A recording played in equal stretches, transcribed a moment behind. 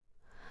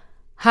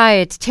Hi,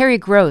 it's Terry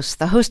Gross,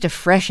 the host of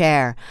Fresh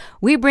Air.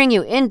 We bring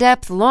you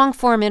in-depth,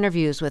 long-form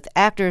interviews with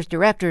actors,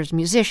 directors,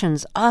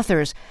 musicians,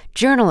 authors,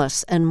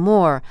 journalists, and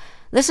more.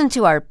 Listen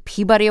to our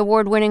Peabody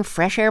Award-winning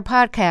Fresh Air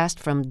podcast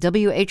from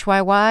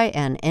WHYY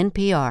and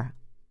NPR.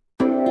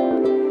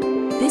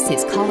 This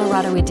is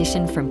Colorado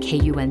Edition from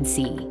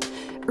KUNC.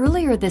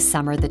 Earlier this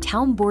summer, the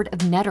Town Board of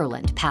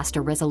Nederland passed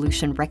a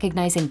resolution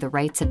recognizing the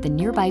rights of the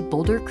nearby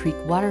Boulder Creek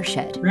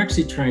watershed. We're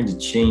actually trying to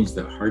change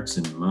the hearts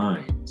and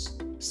minds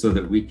so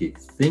that we could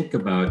think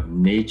about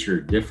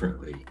nature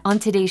differently. On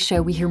today's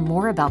show, we hear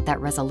more about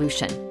that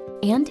resolution.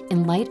 And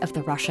in light of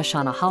the Rosh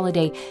Hashanah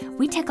holiday,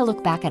 we take a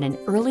look back at an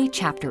early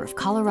chapter of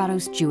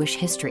Colorado's Jewish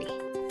history.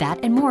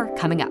 That and more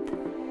coming up.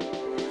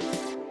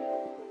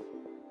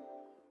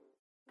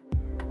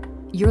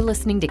 You're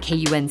listening to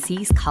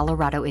KUNC's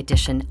Colorado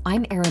Edition.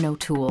 I'm Erin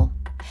O'Toole.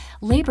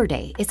 Labor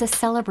Day is a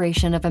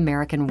celebration of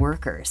American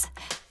workers.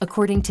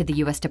 According to the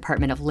U.S.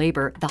 Department of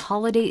Labor, the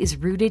holiday is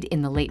rooted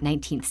in the late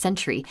 19th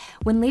century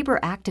when labor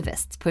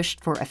activists pushed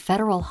for a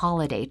federal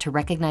holiday to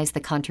recognize the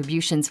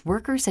contributions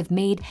workers have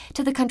made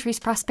to the country's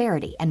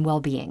prosperity and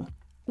well-being.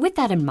 With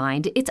that in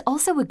mind, it's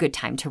also a good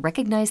time to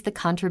recognize the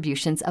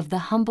contributions of the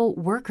humble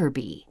worker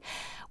bee.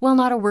 While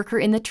not a worker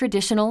in the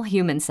traditional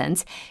human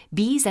sense,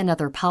 bees and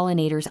other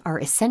pollinators are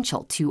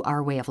essential to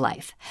our way of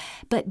life.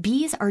 But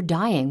bees are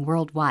dying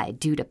worldwide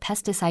due to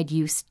pesticide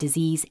use,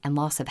 disease, and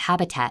loss of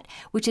habitat,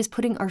 which is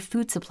putting our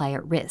food supply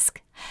at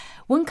risk.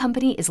 One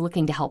company is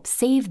looking to help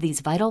save these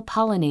vital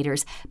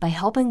pollinators by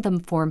helping them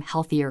form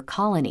healthier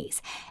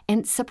colonies.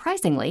 And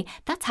surprisingly,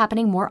 that's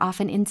happening more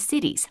often in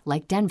cities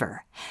like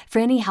Denver.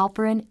 Franny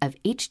Halperin of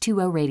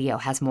H2O Radio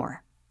has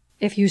more.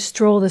 If you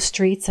stroll the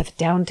streets of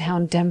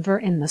downtown Denver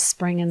in the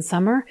spring and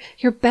summer,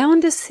 you're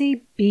bound to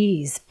see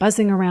bees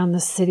buzzing around the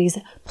city's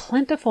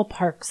plentiful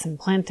parks and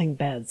planting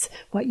beds.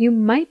 What you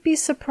might be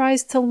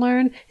surprised to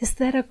learn is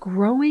that a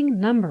growing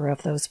number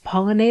of those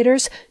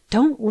pollinators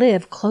don't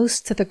live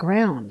close to the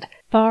ground.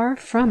 Far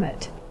from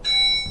it.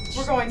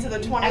 We're going to the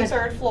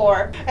 23rd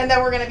floor, and then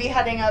we're going to be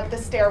heading up the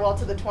stairwell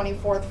to the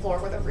 24th floor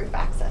with a roof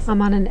access.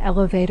 I'm on an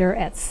elevator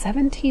at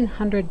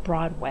 1700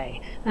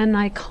 Broadway, an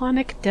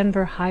iconic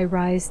Denver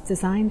high-rise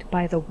designed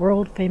by the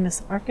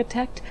world-famous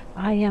architect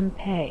I.M.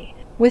 Pei.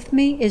 With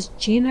me is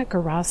Gina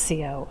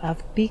Garasio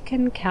of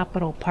Beacon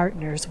Capital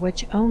Partners,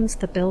 which owns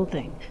the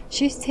building.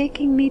 She's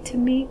taking me to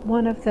meet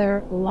one of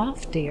their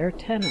loftier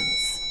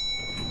tenants.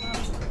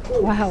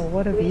 Wow,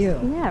 what a view.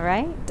 Yeah,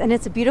 right? And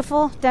it's a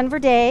beautiful Denver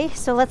day,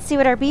 so let's see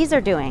what our bees are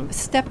doing.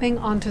 Stepping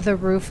onto the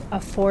roof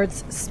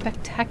affords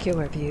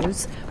spectacular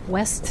views,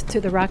 west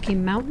to the Rocky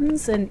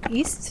Mountains and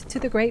east to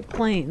the Great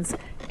Plains,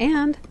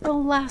 and the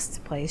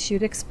last place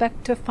you'd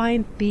expect to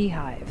find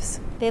beehives.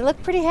 They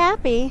look pretty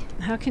happy.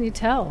 How can you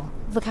tell?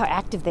 Look how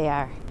active they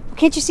are.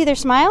 Can't you see their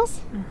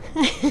smiles?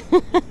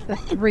 The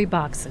 3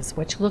 boxes,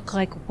 which look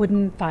like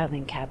wooden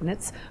filing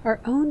cabinets, are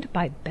owned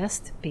by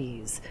Best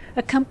Bees,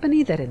 a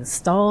company that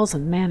installs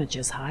and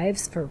manages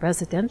hives for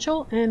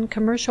residential and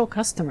commercial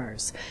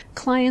customers.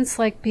 Clients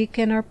like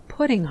Beacon are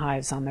putting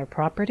hives on their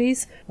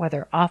properties,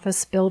 whether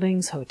office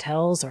buildings,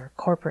 hotels, or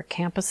corporate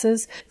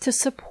campuses, to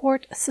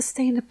support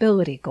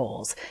sustainability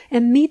goals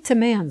and meet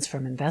demands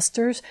from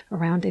investors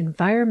around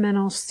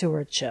environmental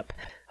stewardship.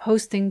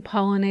 Hosting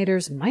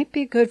pollinators might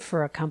be good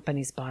for a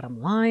company's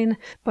bottom line,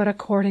 but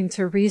according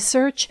to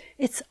research,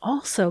 it's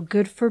also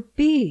good for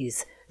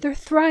bees. They're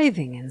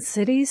thriving in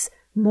cities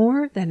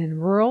more than in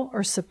rural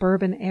or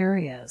suburban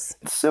areas.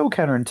 It's so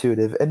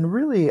counterintuitive, and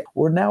really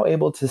we're now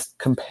able to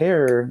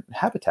compare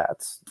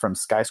habitats from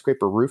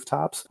skyscraper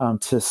rooftops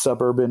to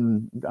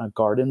suburban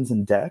gardens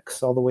and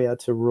decks, all the way out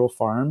to rural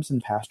farms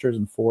and pastures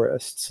and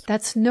forests.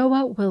 That's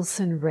Noah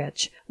Wilson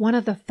Rich, one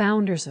of the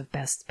founders of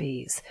Best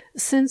Bees.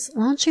 Since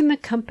launching the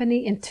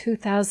company in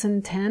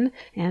 2010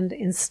 and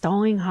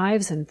installing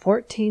hives in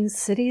 14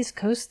 cities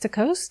coast to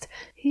coast,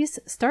 he's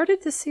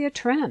started to see a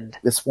trend.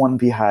 This one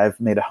beehive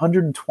made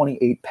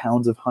 128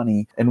 pounds of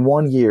honey in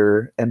 1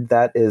 year, and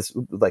that is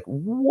like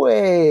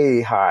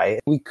way high.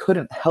 We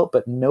couldn't help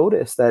but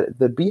notice that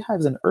the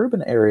beehives in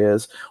urban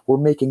areas were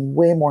making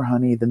way more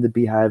honey than the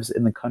beehives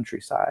in the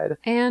countryside.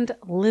 And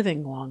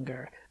living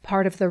longer.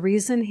 Part of the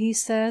reason, he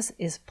says,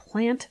 is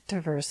plant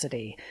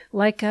diversity.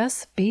 Like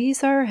us,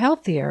 bees are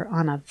healthier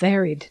on a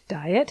varied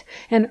diet,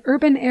 and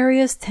urban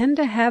areas tend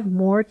to have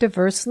more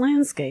diverse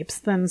landscapes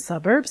than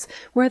suburbs,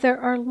 where there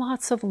are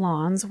lots of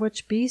lawns,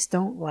 which bees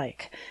don't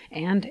like.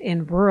 And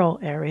in rural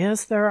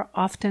areas, there are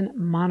often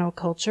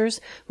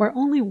monocultures, where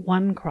only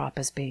one crop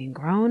is being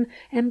grown,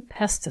 and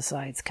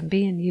pesticides can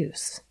be in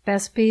use.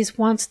 Best Bees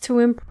wants to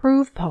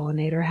improve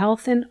pollinator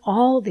health in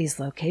all these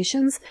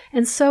locations,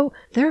 and so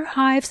their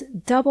hives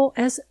double double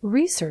as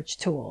research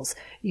tools,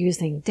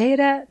 using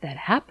data that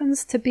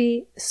happens to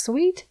be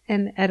sweet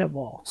and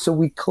edible. So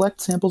we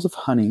collect samples of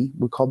honey.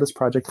 We call this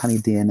project Honey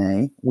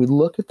DNA. We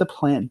look at the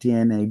plant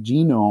DNA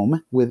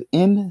genome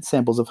within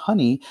samples of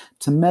honey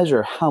to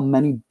measure how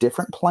many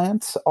different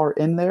plants are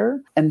in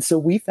there. And so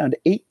we found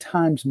 8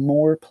 times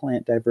more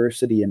plant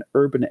diversity in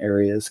urban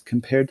areas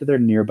compared to their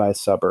nearby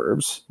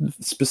suburbs.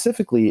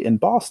 Specifically in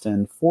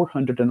Boston,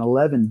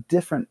 411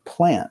 different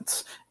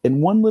plants in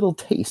one little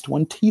taste,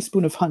 1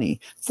 teaspoon of honey,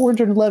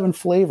 411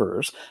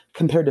 flavors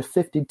compared to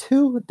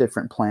 52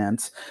 different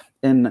plants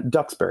in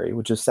Duxbury,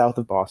 which is south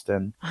of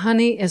Boston.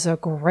 Honey is a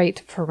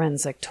great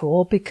forensic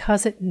tool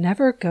because it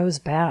never goes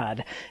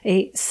bad.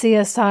 A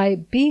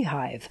CSI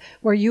beehive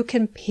where you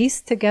can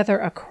piece together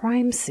a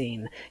crime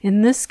scene.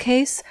 In this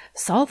case,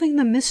 solving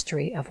the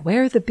mystery of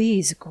where the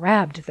bees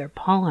grabbed their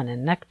pollen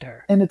and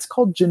nectar. And it's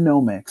called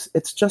genomics.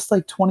 It's just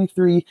like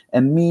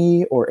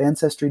 23andMe or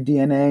Ancestry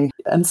DNA.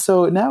 And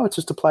so now it's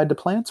just applied to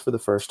plants for the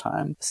first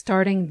time.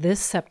 Starting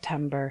this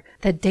September,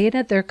 the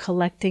data they're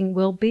collecting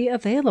will be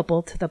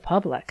available to the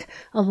public,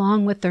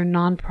 along with their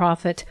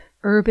nonprofit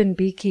Urban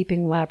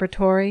Beekeeping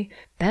Laboratory.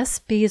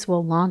 Best Bees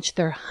will launch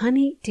their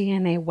Honey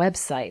DNA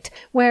website,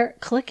 where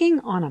clicking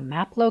on a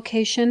map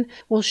location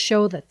will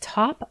show the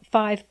top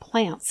 5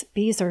 plants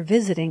bees are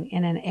visiting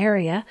in an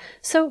area,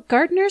 so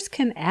gardeners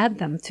can add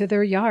them to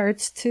their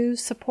yards to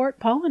support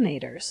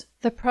pollinators.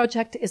 The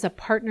project is a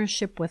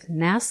partnership with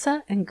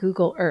NASA and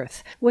Google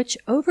Earth, which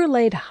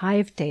overlaid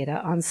hive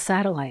data on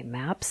satellite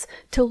maps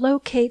to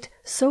locate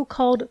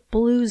so-called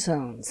blue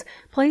zones,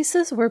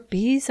 places where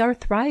bees are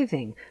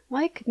thriving,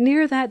 like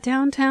near that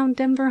downtown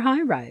Denver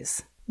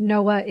high-rise.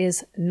 NOAA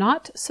is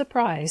not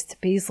surprised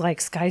bees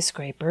like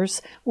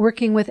skyscrapers.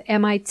 Working with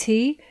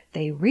MIT,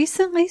 they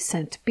recently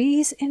sent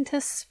bees into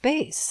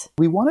space.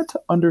 We wanted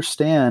to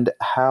understand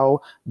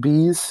how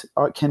bees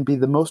can be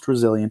the most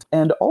resilient,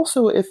 and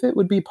also if it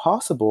would be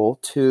possible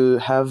to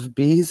have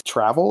bees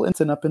travel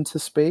and up into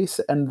space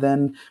and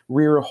then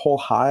rear a whole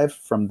hive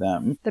from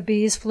them. The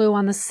bees flew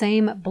on the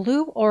same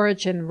Blue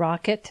Origin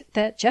rocket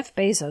that Jeff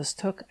Bezos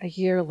took a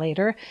year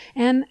later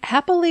and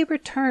happily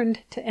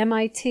returned to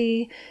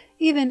MIT,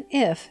 even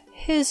if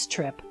his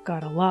trip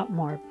got a lot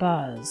more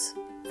buzz.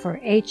 For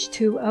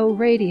H2O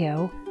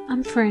Radio,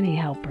 I'm Franny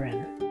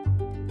Halperin.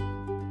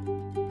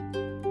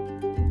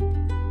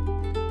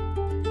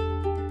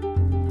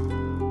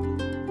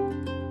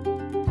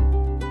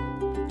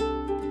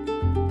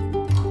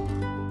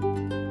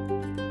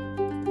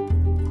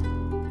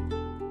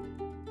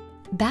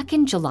 Back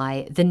in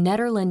July, the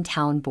Nederland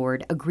Town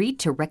Board agreed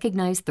to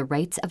recognize the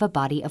rights of a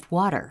body of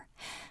water.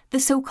 The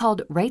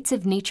so-called Rights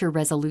of Nature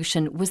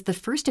resolution was the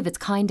first of its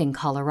kind in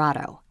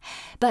Colorado.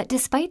 But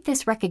despite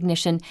this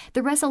recognition,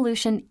 the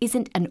resolution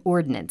isn't an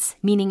ordinance,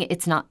 meaning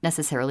it's not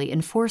necessarily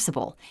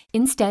enforceable.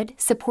 Instead,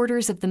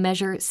 supporters of the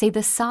measure say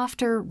the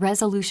softer,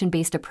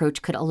 resolution-based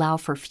approach could allow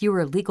for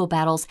fewer legal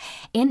battles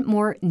and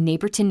more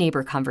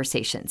neighbor-to-neighbor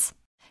conversations.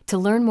 To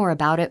learn more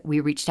about it, we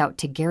reached out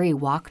to Gary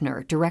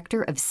Wachner,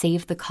 director of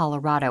Save the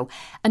Colorado,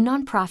 a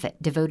nonprofit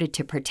devoted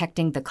to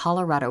protecting the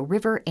Colorado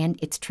River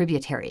and its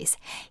tributaries.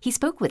 He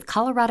spoke with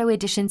Colorado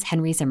Edition's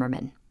Henry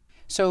Zimmerman.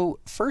 So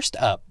first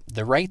up,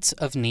 the rights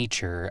of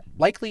nature,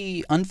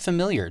 likely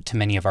unfamiliar to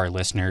many of our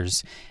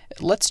listeners.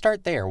 Let's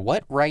start there.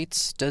 What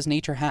rights does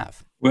nature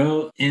have?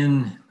 Well,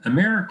 in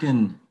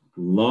American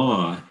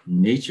law,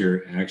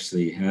 nature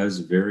actually has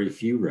very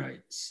few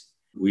rights.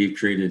 We've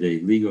created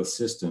a legal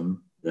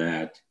system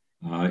that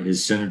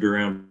is centered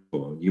around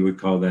people. You would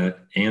call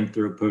that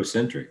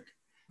anthropocentric,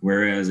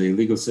 whereas a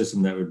legal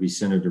system that would be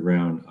centered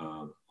around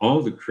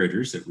all the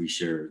critters that we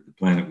share the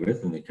planet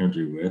with and the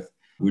country with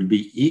would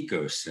be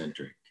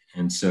ecocentric.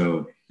 And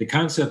so the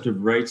concept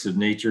of rights of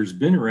nature has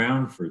been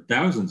around for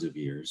thousands of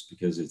years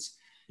because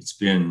it's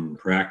been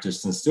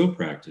practiced and still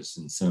practiced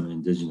in some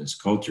indigenous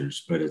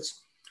cultures, but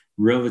it's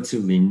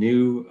relatively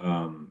new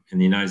in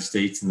the United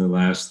States in the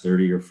last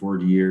 30 or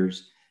 40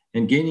 years.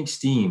 And gaining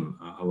steam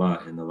a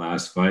lot in the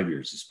last 5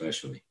 years,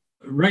 especially.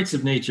 Rights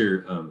of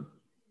nature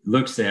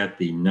looks at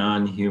the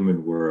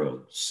non-human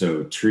world.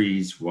 So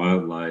trees,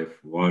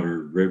 wildlife,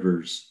 water,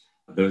 rivers,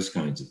 those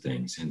kinds of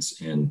things,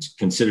 and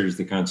considers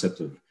the concept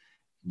of,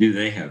 do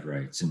they have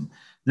rights? And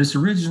this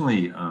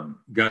originally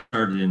got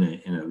started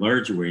in a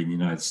larger way in the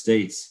United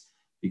States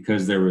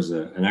because there was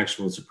an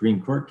actual Supreme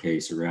Court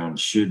case around,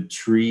 should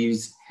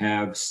trees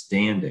have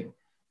standing?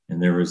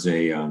 And there was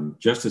a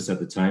justice at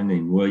the time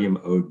named William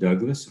O.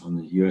 Douglas on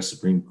the U.S.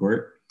 Supreme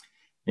Court.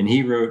 And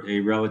he wrote a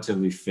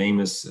relatively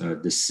famous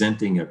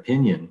dissenting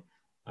opinion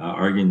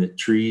arguing that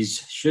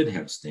trees should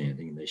have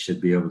standing. They should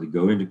be able to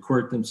go into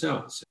court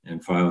themselves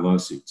and file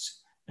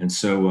lawsuits. And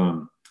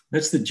so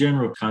that's the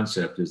general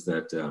concept, is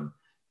that,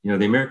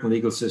 the American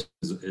legal system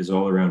is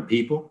all around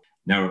people.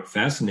 Now,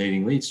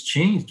 fascinatingly, it's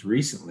changed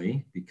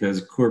recently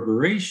because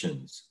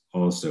corporations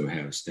also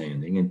have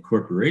standing, and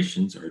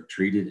corporations are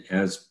treated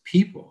as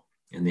people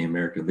in the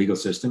American legal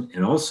system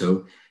and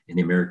also in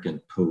the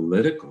American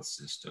political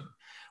system.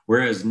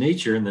 Whereas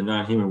nature in the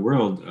non-human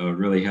world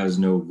really has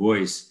no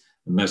voice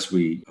unless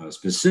we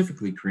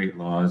specifically create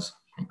laws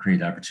and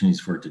create opportunities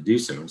for it to do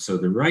so. And so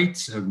the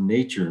rights of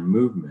nature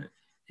movement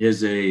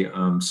is a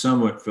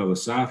somewhat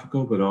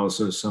philosophical, but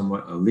also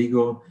somewhat a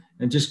legal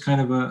and just kind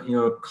of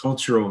a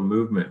cultural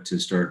movement to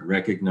start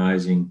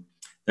recognizing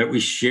that we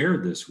share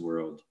this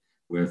world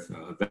with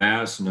a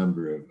vast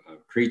number of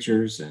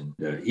creatures and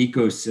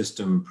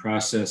ecosystem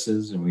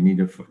processes, and we need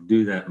to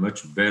do that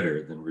much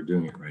better than we're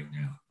doing it right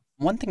now.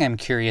 One thing I'm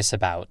curious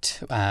about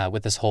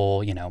with this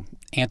whole,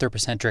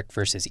 anthropocentric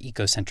versus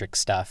ecocentric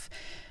stuff,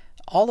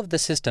 all of the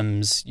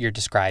systems you're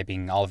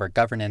describing, all of our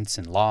governance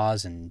and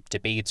laws and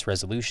debates,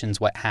 resolutions,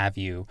 what have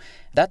you,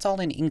 that's all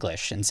in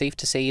English, and safe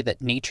to say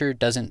that nature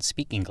doesn't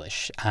speak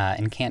English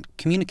and can't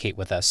communicate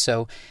with us.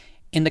 So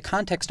in the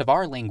context of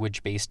our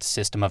language-based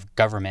system of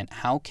government,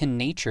 how can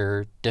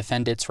nature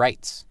defend its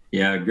rights?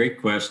 Yeah,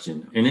 great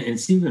question. And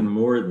it's even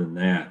more than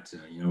that.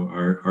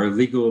 Our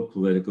legal,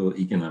 political,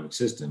 economic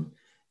system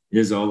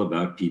is all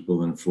about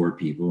people and for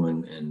people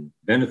and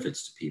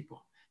benefits to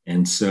people.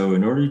 And so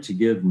in order to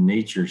give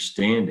nature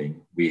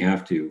standing, we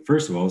have to,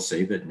 first of all,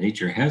 say that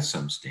nature has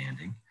some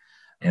standing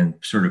and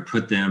sort of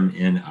put them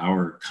in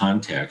our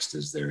context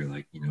as they're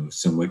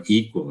somewhat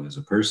equal as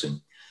a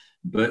person.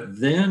 But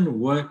then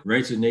what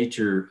rights of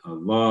nature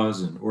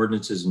laws and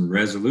ordinances and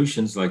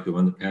resolutions like the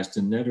one that passed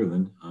in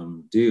Netherlands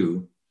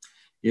do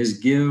is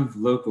give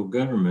local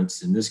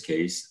governments, in this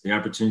case, the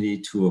opportunity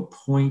to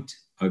appoint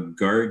a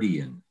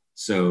guardian.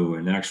 So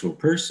an actual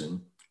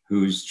person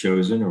who's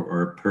chosen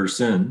or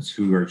persons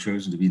who are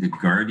chosen to be the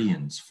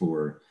guardians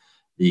for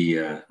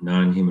the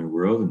non-human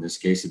world. In this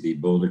case, it'd be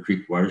Boulder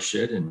Creek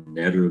Watershed in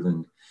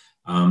Netherlands.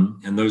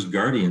 And those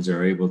guardians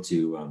are able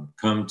to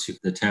come to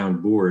the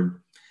town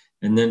board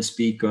and then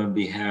speak on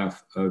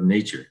behalf of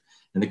nature.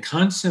 And the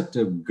concept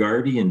of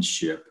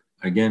guardianship,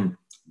 again,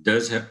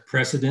 does have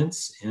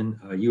precedence in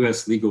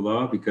U.S. legal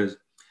law because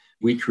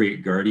we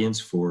create guardians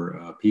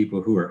for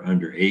people who are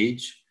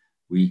underage.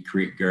 We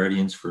create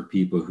guardians for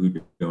people who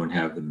don't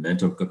have the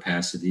mental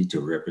capacity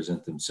to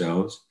represent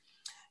themselves.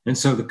 And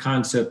so the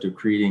concept of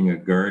creating a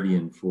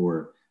guardian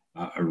for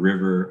a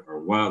river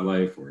or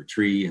wildlife or a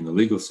tree in the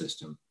legal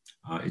system,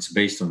 it's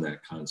based on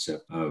that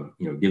concept of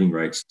giving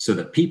rights so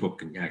that people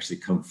can actually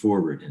come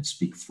forward and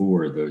speak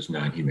for those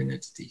non-human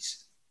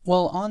entities.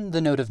 Well, on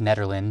the note of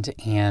Netherlands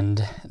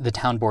and the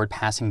town board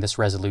passing this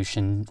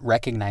resolution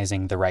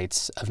recognizing the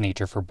rights of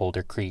nature for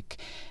Boulder Creek,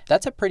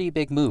 that's a pretty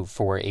big move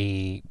for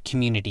a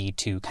community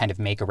to kind of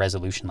make a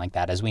resolution like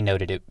that. As we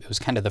noted, it was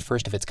kind of the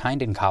first of its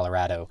kind in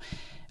Colorado.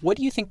 What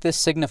do you think this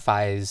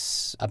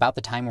signifies about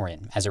the time we're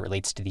in as it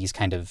relates to these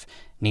kind of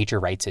nature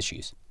rights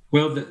issues?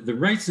 Well, the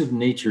rights of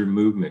nature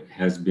movement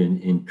has been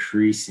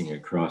increasing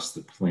across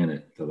the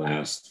planet the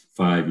last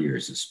 5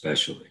 years,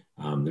 especially.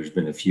 There's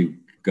been a few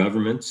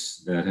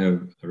governments that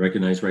have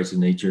recognized rights of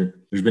nature.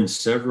 There's been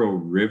several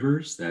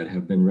rivers that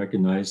have been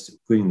recognized,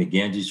 including the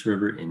Ganges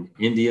River in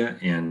India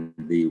and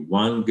the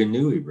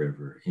Wanganui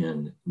River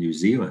in New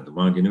Zealand. The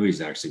Wanganui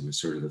actually was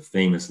sort of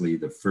famously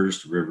the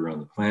first river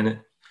on the planet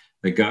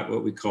that got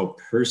what we call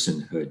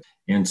personhood.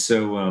 And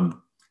so,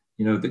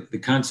 the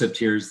concept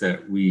here is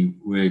that we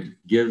would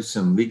give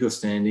some legal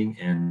standing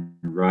and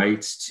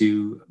rights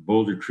to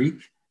Boulder Creek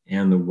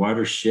and the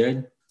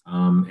watershed,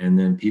 and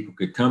then people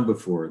could come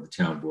before the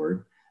town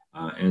board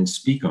and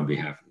speak on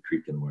behalf of the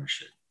creek and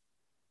watershed.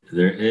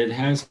 It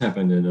has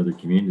happened in other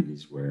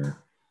communities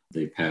where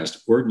they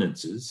passed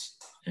ordinances,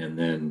 and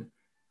then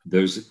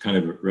those kind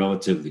of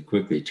relatively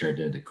quickly turned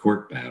into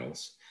court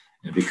battles.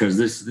 And because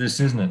this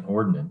isn't an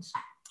ordinance,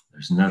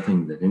 there's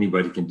nothing that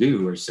anybody can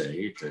do or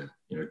say to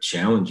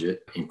challenge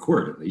it in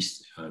court, at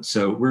least.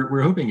 So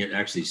we're hoping it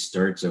actually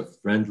starts a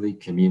friendly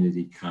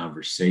community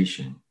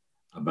conversation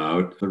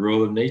about the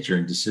role of nature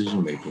in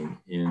decision making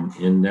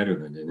in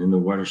Netherlands and in the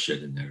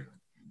watershed in Netherlands.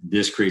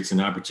 This creates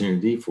an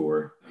opportunity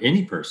for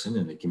any person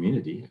in the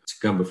community to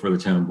come before the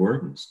town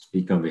board and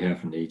speak on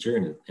behalf of nature.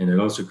 And it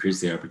also creates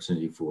the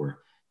opportunity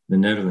for the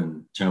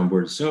Netherlands town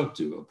board itself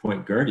to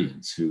appoint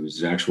guardians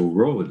whose actual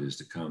role it is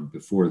to come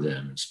before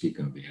them and speak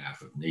on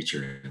behalf of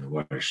nature and the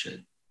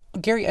watershed.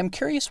 Gary, I'm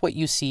curious what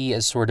you see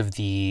as sort of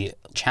the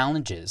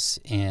challenges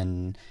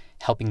in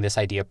helping this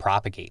idea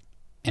propagate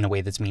in a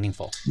way that's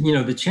meaningful.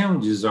 The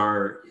challenges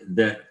are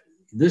that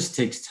this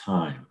takes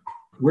time.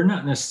 We're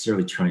not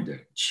necessarily trying to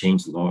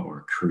change law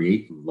or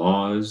create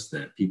laws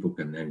that people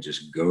can then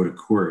just go to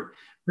court.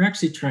 We're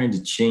actually trying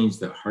to change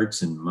the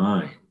hearts and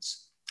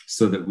minds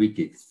so that we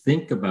could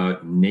think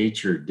about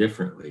nature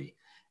differently.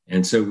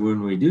 And so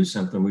when we do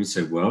something, we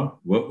say, well,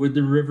 what would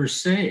the river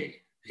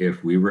say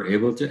if we were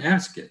able to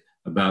ask it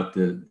about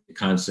the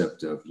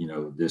concept of,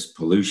 this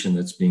pollution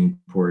that's being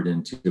poured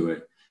into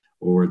it,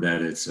 or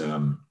that it's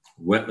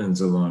wetlands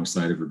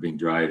alongside of it being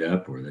dried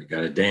up, or that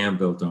got a dam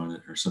built on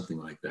it or something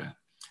like that.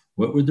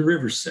 What would the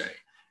river say?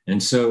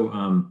 And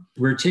so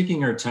we're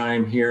taking our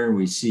time here, and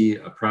we see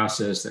a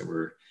process that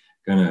we're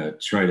going to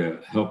try to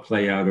help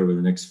play out over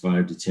the next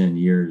 5 to 10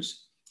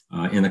 years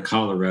in the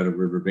Colorado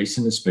River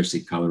Basin,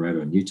 especially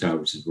Colorado and Utah,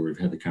 which is where we've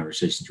had the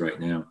conversations right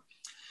now,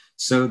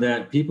 so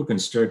that people can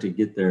start to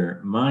get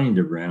their mind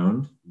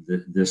around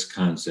this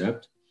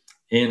concept.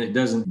 And it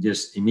doesn't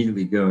just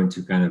immediately go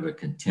into kind of a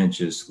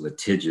contentious,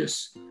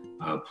 litigious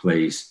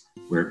place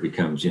where it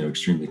becomes,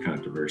 extremely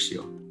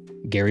controversial.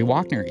 Gary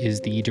Walkner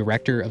is the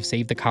director of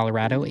Save the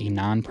Colorado, a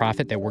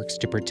nonprofit that works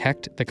to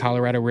protect the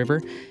Colorado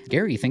River.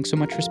 Gary, thanks so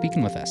much for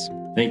speaking with us.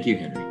 Thank you,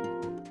 Henry.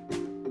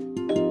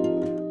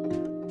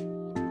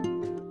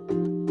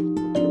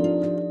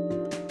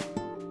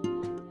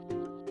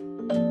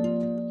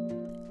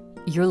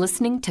 You're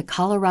listening to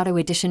Colorado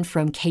Edition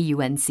from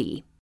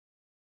KUNC.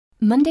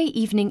 Monday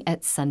evening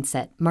at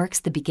sunset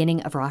marks the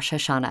beginning of Rosh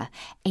Hashanah,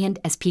 and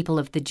as people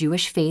of the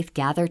Jewish faith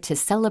gather to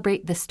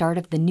celebrate the start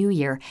of the new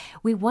year,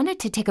 we wanted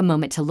to take a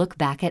moment to look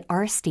back at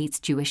our state's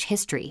Jewish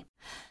history.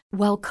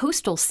 While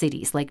coastal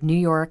cities like New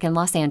York and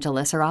Los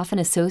Angeles are often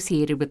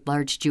associated with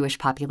large Jewish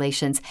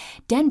populations,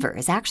 Denver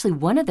is actually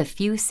one of the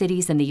few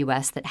cities in the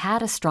U.S. that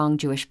had a strong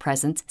Jewish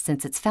presence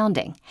since its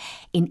founding.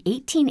 In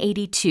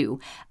 1882,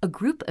 a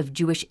group of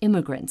Jewish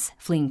immigrants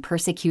fleeing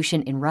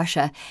persecution in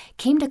Russia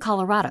came to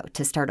Colorado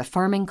to start a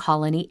farming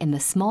colony in the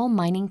small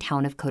mining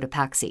town of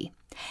Cotopaxi.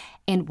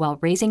 And while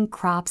raising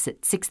crops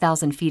at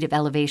 6,000 feet of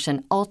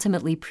elevation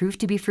ultimately proved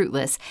to be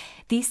fruitless,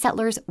 these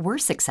settlers were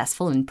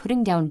successful in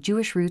putting down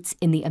Jewish roots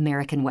in the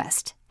American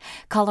West.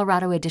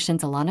 Colorado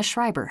Edition's Alana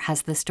Schreiber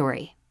has the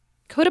story.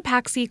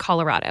 Cotopaxi,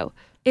 Colorado.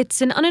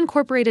 It's an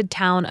unincorporated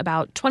town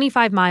about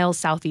 25 miles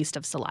southeast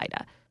of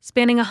Salida.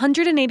 Spanning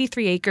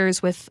 183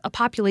 acres with a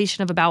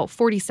population of about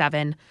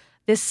 47,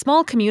 this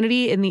small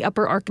community in the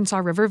upper Arkansas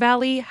River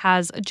Valley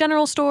has a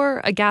general store,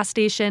 a gas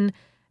station,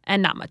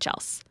 and not much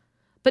else.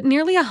 But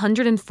nearly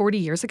 140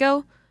 years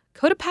ago,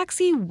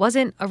 Cotopaxi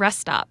wasn't a rest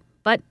stop,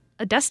 but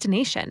a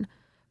destination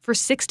for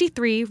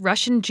 63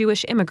 Russian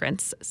Jewish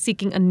immigrants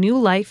seeking a new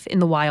life in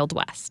the Wild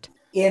West.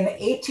 In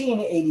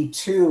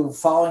 1882,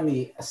 following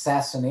the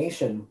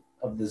assassination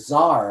of the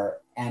Tsar,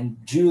 and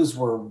Jews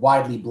were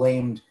widely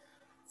blamed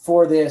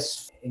for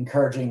this,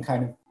 encouraging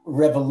kind of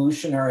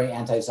revolutionary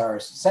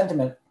anti-Tsarist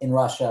sentiment in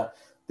Russia,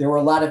 there were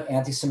a lot of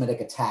anti-Semitic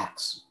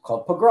attacks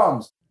called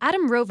pogroms.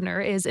 Adam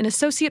Rovner is an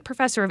associate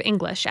professor of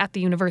English at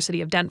the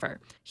University of Denver.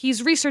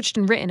 He's researched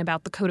and written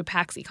about the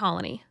Cotopaxi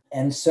colony.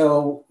 And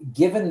so,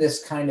 given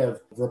this kind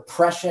of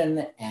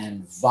repression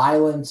and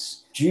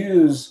violence,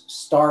 Jews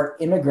start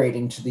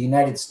immigrating to the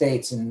United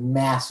States in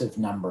massive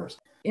numbers.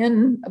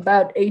 In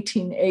about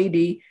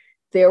 1880,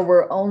 there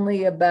were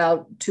only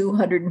about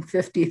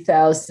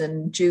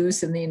 250,000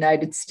 Jews in the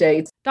United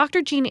States.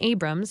 Dr. Jean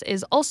Abrams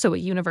is also a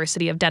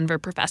University of Denver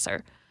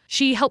professor.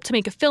 She helped to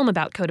make a film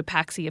about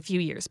Cotopaxi a few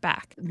years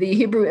back. The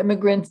Hebrew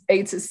Immigrant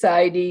Aid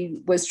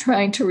Society was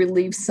trying to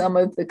relieve some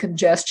of the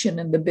congestion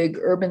in the big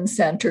urban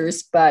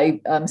centers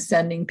by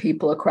sending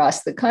people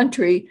across the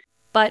country.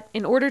 But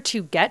in order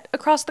to get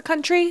across the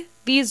country,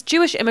 these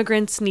Jewish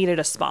immigrants needed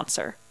a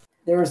sponsor.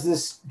 There was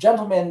this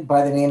gentleman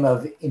by the name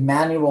of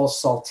Emmanuel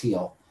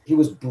Saltiel. He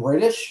was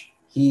British.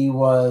 He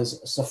was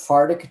a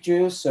Sephardic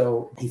Jew,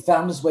 so he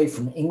found his way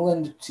from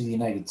England to the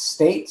United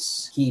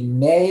States. He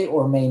may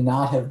or may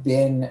not have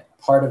been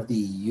part of the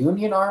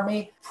Union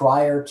Army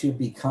prior to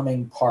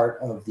becoming part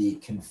of the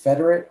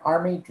Confederate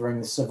Army during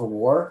the Civil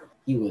War.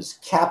 He was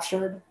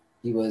captured,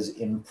 he was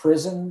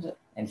imprisoned,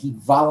 and he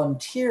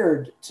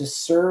volunteered to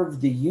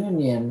serve the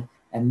Union,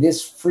 and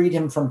this freed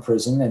him from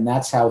prison, and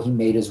that's how he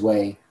made his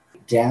way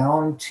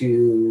down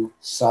to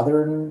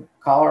southern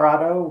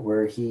Colorado,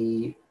 where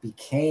he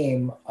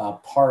became a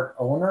part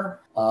owner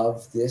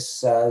of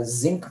this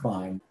zinc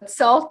mine.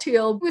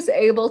 Saltiel was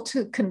able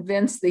to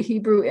convince the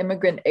Hebrew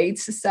Immigrant Aid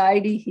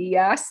Society. He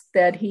asked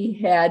that he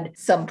had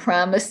some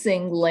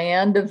promising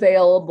land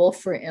available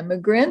for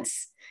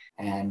immigrants.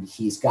 And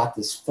he's got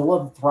this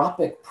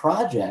philanthropic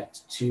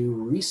project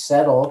to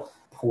resettle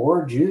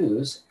poor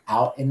Jews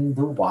out in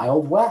the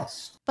Wild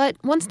West. But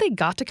once they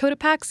got to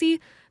Cotopaxi,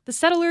 the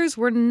settlers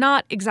were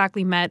not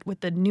exactly met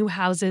with the new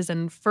houses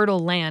and fertile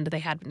land they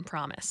had been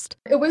promised.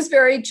 It was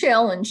very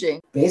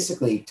challenging.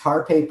 Basically,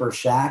 tar paper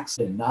shacks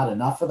and not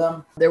enough of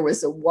them. There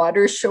was a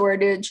water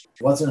shortage.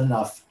 Wasn't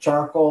enough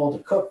charcoal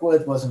to cook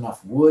with, wasn't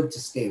enough wood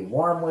to stay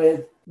warm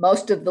with.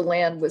 Most of the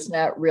land was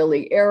not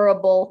really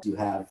arable. You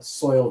have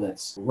soil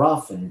that's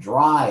rough and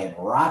dry and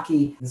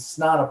rocky. It's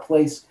not a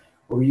place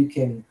where you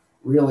can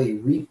really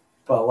reap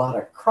a lot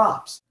of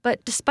crops.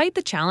 But despite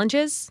the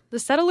challenges, the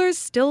settlers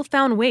still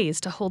found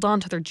ways to hold on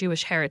to their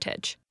Jewish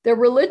heritage. Their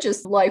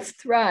religious life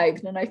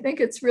thrived, and I think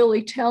it's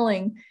really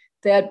telling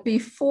that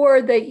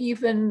before they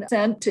even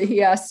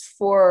he asked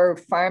for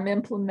farm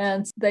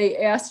implements, they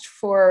asked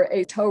for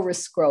a Torah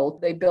scroll.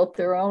 They built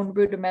their own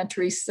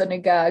rudimentary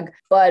synagogue,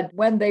 but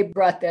when they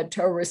brought that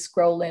Torah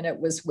scroll in,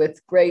 it was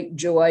with great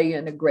joy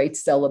and a great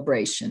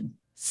celebration.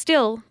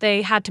 Still,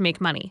 they had to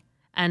make money.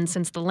 And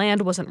since the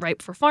land wasn't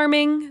ripe for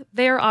farming,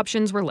 their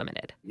options were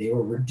limited. They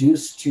were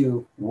reduced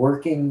to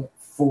working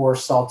for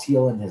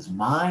Saltiel in his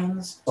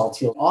mines.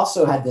 Saltiel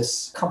also had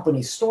this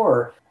company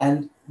store,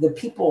 and the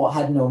people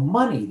had no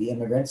money, the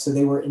immigrants, so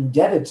they were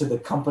indebted to the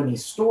company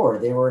store.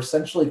 They were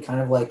essentially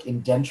kind of like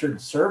indentured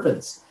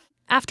servants.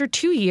 After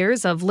 2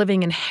 years of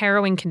living in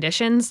harrowing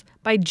conditions,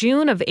 by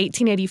June of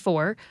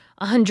 1884,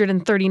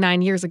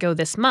 139 years ago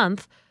this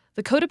month,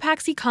 the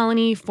Cotopaxi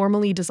colony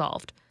formally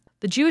dissolved.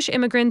 The Jewish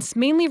immigrants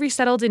mainly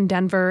resettled in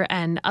Denver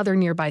and other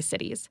nearby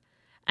cities.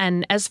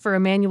 And as for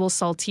Emanuel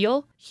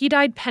Saltiel, he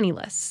died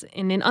penniless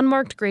in an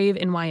unmarked grave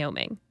in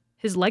Wyoming.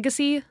 His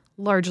legacy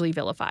largely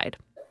vilified.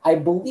 I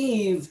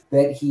believe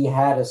that he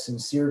had a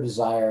sincere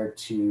desire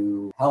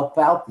to help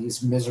out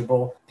these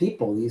miserable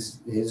people,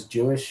 his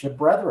Jewish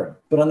brethren.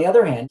 But on the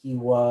other hand, he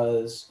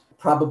was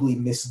probably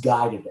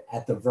misguided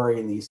at the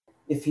very least.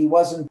 If he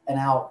wasn't an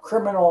out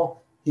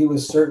criminal, he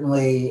was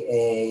certainly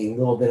a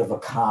little bit of a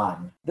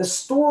con. The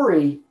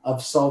story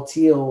of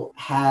Saltiel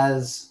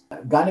has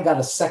kind of got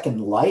a second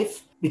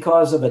life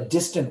because of a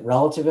distant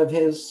relative of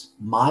his,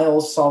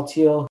 Miles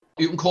Saltiel.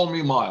 You can call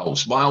me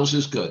Miles. Miles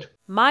is good.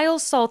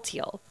 Miles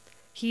Saltiel.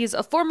 He's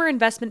a former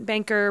investment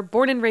banker,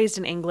 born and raised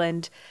in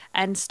England,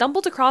 and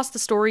stumbled across the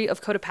story of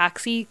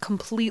Cotopaxi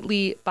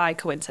completely by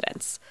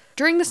coincidence.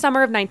 During the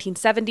summer of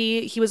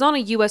 1970, he was on a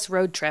U.S.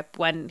 road trip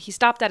when he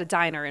stopped at a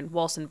diner in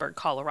Walsenburg,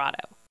 Colorado.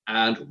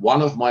 And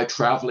one of my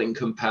traveling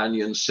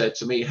companions said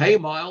to me, "Hey,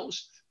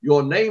 Miles,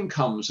 your name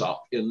comes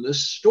up in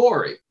this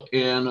story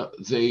in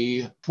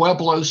the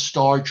Pueblo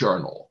Star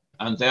Journal."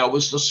 And there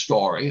was the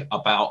story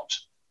about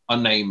a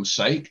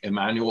namesake,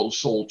 Emanuel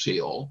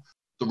Saltiel.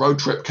 The road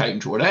trip came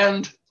to an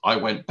end. I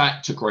went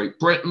back to Great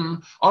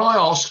Britain and I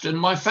asked in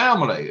my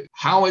family,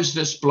 how is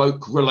this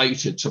bloke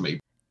related to me?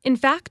 In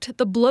fact,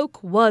 the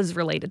bloke was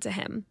related to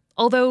him,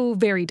 although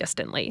very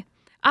distantly.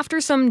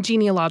 After some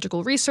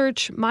genealogical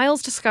research,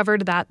 Miles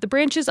discovered that the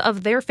branches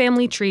of their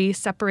family tree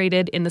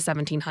separated in the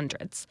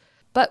 1700s.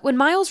 But when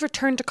Miles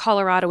returned to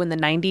Colorado in the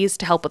 90s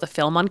to help with a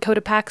film on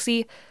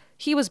Cotopaxi,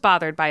 he was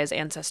bothered by his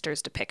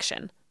ancestors'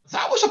 depiction.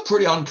 That was a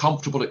pretty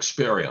uncomfortable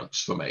experience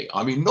for me.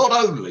 I mean, not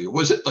only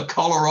was it the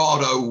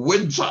Colorado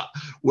winter,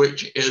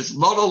 which is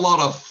not a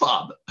lot of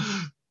fun,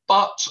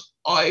 but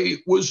I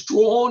was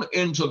drawn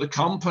into the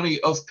company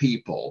of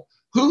people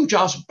who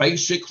just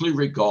basically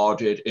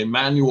regarded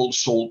Emanuel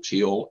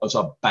Saltiel as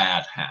a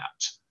bad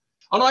hat.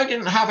 And I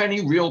didn't have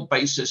any real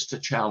basis to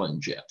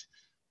challenge it.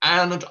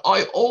 And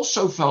I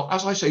also felt,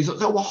 as I say, that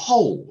there were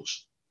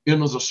holes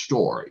in the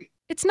story.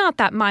 It's not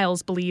that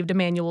Miles believed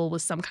Emanuel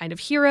was some kind of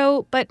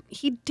hero, but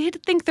he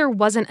did think there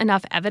wasn't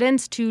enough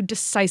evidence to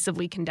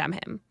decisively condemn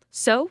him.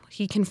 So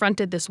he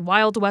confronted this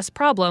Wild West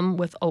problem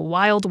with a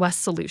Wild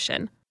West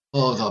solution.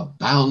 Oh, the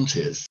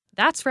bounties.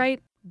 That's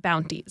right,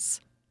 bounties.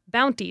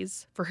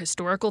 Bounties for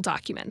historical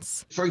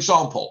documents. For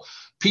example,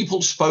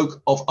 people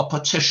spoke of a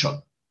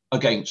petition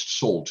against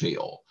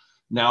Saltiel.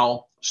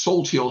 Now,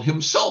 Saltiel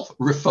himself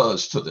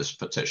refers to this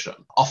petition,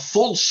 a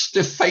false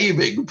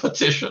defaming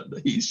petition,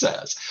 he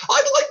says.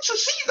 I'd like to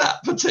see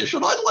that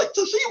petition. I'd like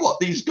to see what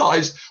these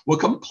guys were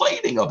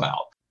complaining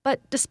about. But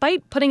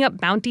despite putting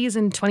up bounties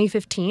in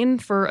 2015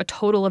 for a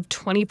total of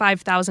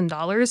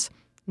 $25,000,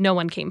 no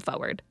one came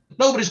forward.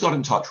 Nobody's got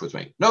in touch with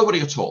me. Nobody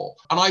at all.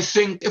 And I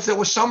think if there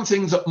was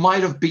something that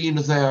might have been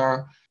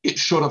there, it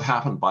should have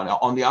happened by now.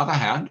 On the other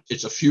hand,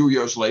 it's a few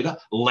years later.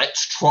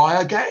 Let's try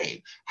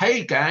again.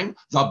 Hey, gang,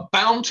 the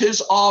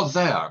bounties are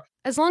there.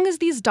 As long as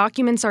these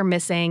documents are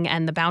missing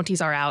and the bounties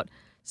are out,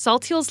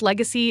 Saltiel's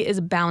legacy is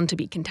bound to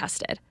be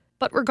contested.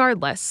 But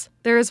regardless,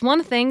 there is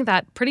one thing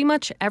that pretty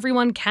much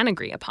everyone can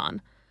agree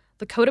upon.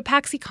 The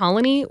Cotopaxi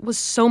colony was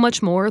so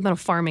much more than a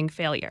farming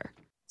failure.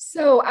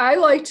 So I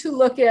like to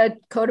look at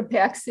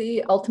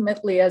Cotopaxi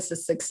ultimately as a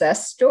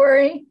success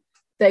story.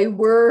 They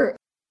were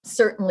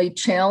certainly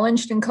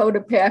challenged in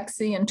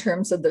Cotopaxi in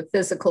terms of the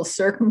physical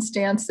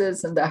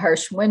circumstances and the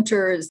harsh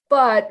winters.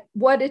 But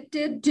what it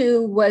did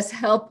do was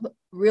help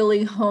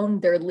really hone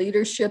their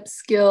leadership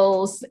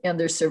skills and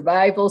their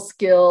survival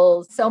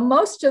skills. So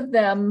most of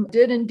them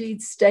did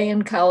indeed stay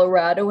in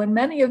Colorado, and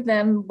many of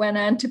them went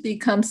on to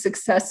become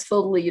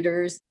successful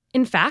leaders.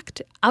 In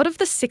fact, out of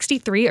the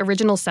 63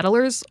 original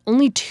settlers,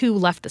 only 2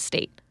 left the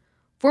state.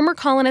 Former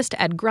colonist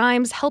Ed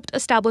Grimes helped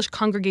establish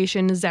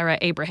Congregation Zerah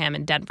Abraham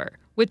in Denver,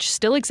 which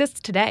still exists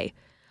today.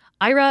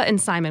 Ira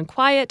and Simon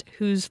Quiet,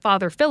 whose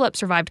father Philip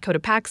survived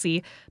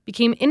Cotopaxi,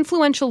 became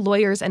influential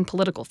lawyers and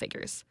political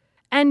figures.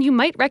 And you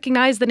might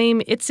recognize the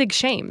name Itzig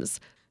Shames,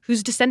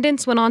 whose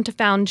descendants went on to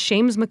found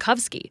Shames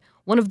Makovsky,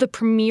 one of the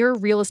premier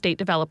real estate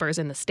developers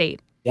in the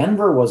state.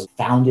 Denver was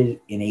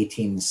founded in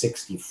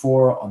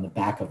 1864 on the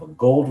back of a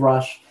gold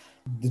rush.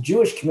 The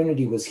Jewish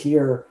community was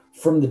here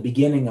from the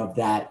beginning of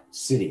that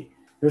city.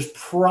 There's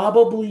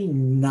probably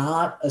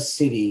not a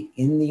city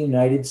in the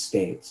United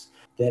States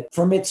that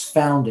from its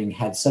founding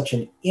had such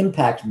an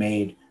impact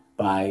made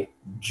by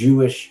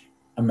Jewish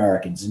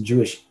Americans and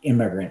Jewish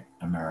immigrant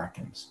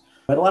Americans.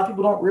 But a lot of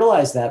people don't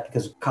realize that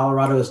because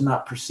Colorado is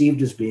not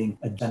perceived as being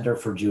a center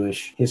for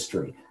Jewish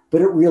history.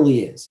 But it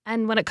really is.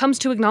 And when it comes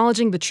to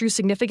acknowledging the true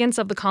significance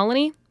of the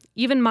colony,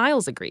 even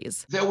Miles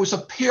agrees. There was a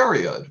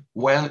period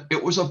when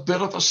it was a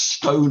bit of a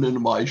stone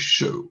in my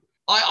shoe.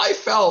 I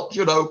felt,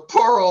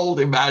 poor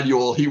old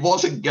Emanuel, he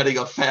wasn't getting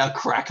a fair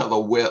crack of the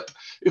whip.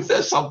 If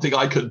there's something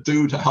I could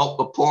do to help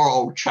the poor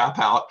old chap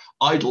out,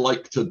 I'd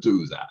like to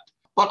do that.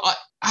 But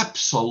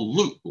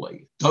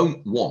absolutely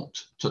don't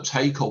want to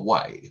take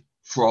away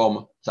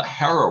from the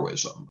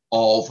heroism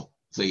of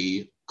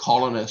the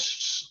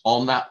colonists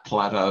on that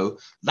plateau.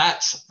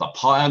 That's the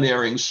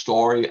pioneering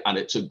story, and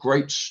it's a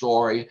great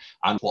story.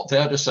 And what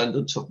their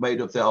descendants have made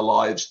of their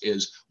lives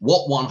is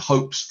what one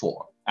hopes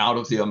for out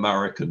of the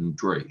American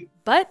dream.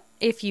 But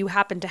if you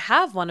happen to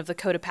have one of the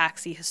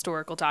Cotopaxi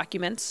historical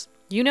documents,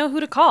 you know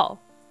who to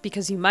call,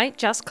 because you might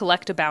just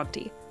collect a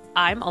bounty.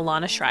 I'm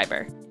Alana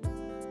Schreiber.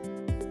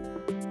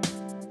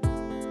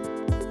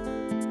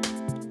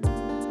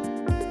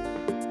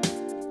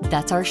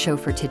 That's our show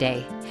for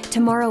today.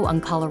 Tomorrow on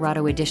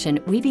Colorado Edition,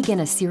 we begin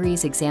a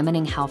series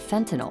examining how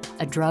fentanyl,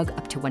 a drug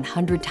up to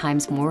 100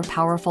 times more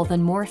powerful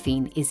than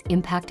morphine, is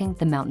impacting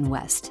the Mountain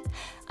West.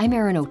 I'm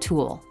Erin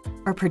O'Toole.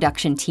 Our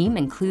production team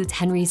includes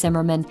Henry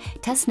Zimmerman,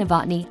 Tess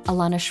Novotny,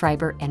 Alana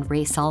Schreiber, and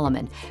Ray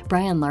Solomon.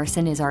 Brian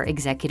Larson is our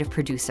executive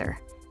producer.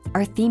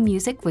 Our theme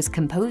music was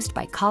composed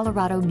by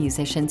Colorado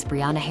musicians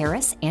Brianna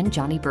Harris and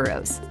Johnny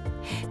Burrows.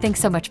 Thanks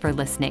so much for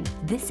listening.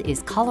 This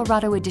is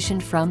Colorado Edition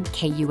from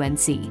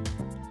KUNC.